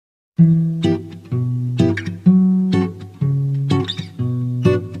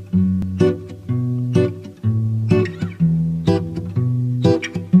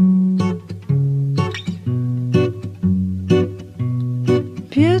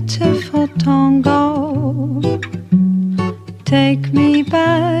Beautiful Tango, take me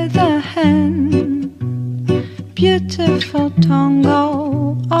by the hand. Beautiful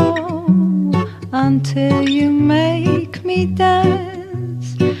Tango, oh, until you make me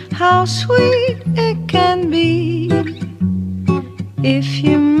dance. How sweet it can be if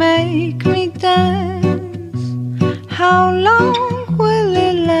you make me dance. How long will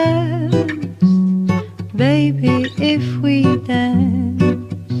it last, baby, if we dance?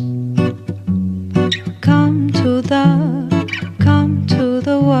 Come to the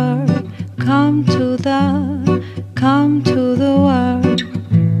world, come to the world,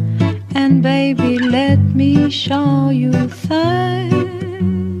 and baby, let me show you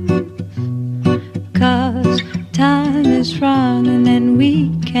things. 'Cause time is running and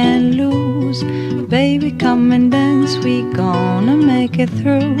we can't lose. Baby, come and dance, we gonna make it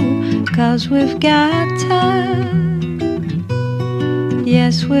through. 'Cause we've got time,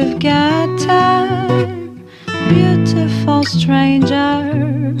 yes, we've got time. Beautiful stranger,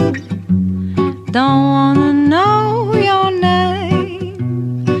 don't wanna know your name.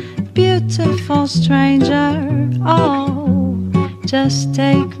 Beautiful stranger, oh, just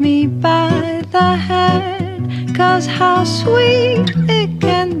take me by the hand. 'Cause how sweet it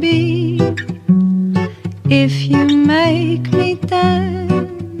can be if you make me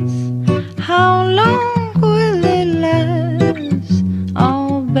dance. How long will it last,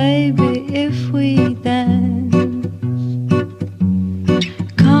 oh baby, if we dance?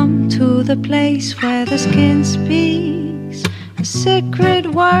 To the place where the skin speaks secret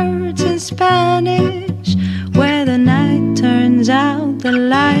words in Spanish, where the night turns out the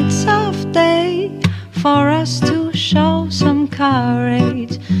lights of day, for us to show some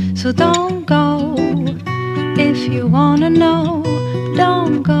courage. So don't go if you wanna know,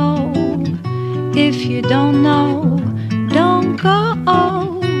 don't go if you don't know, don't go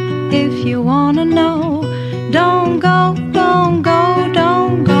if you wanna know, don't go, don't go,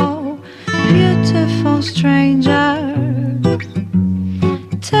 don't go. Beautiful stranger,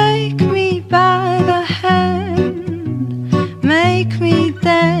 take me by the hand, make me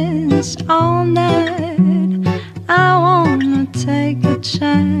dance all night. I wanna take a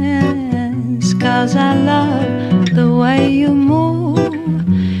chance, 'cause I love the way you move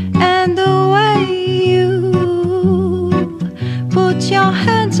and the way you put your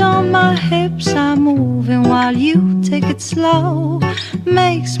hands on my hips. I'm moving while you take it slow.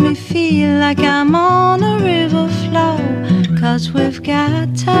 Makes me feel like I'm on a river flow. 'Cause we've got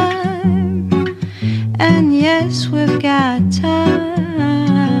time, and yes, we've got time.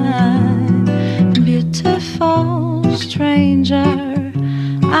 Beautiful stranger,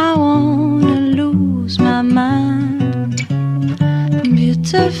 I wanna lose my mind.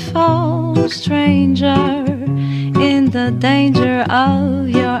 Beautiful stranger, in the danger of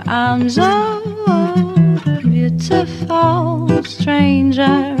your arms, oh. Beautiful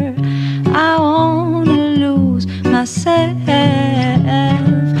stranger, I wanna lose myself.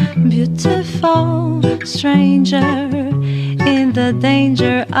 Beautiful stranger, in the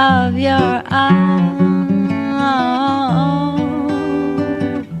danger of your arms.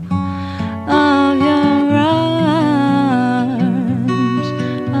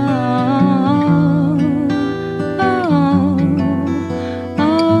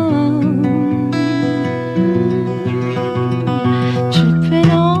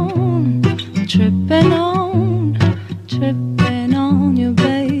 Tripping on you,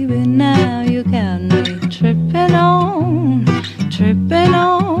 baby, now you got me tripping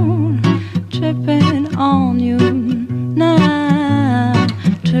on you now.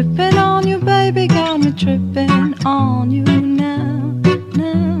 Tripping on you, baby, got me tripping on you.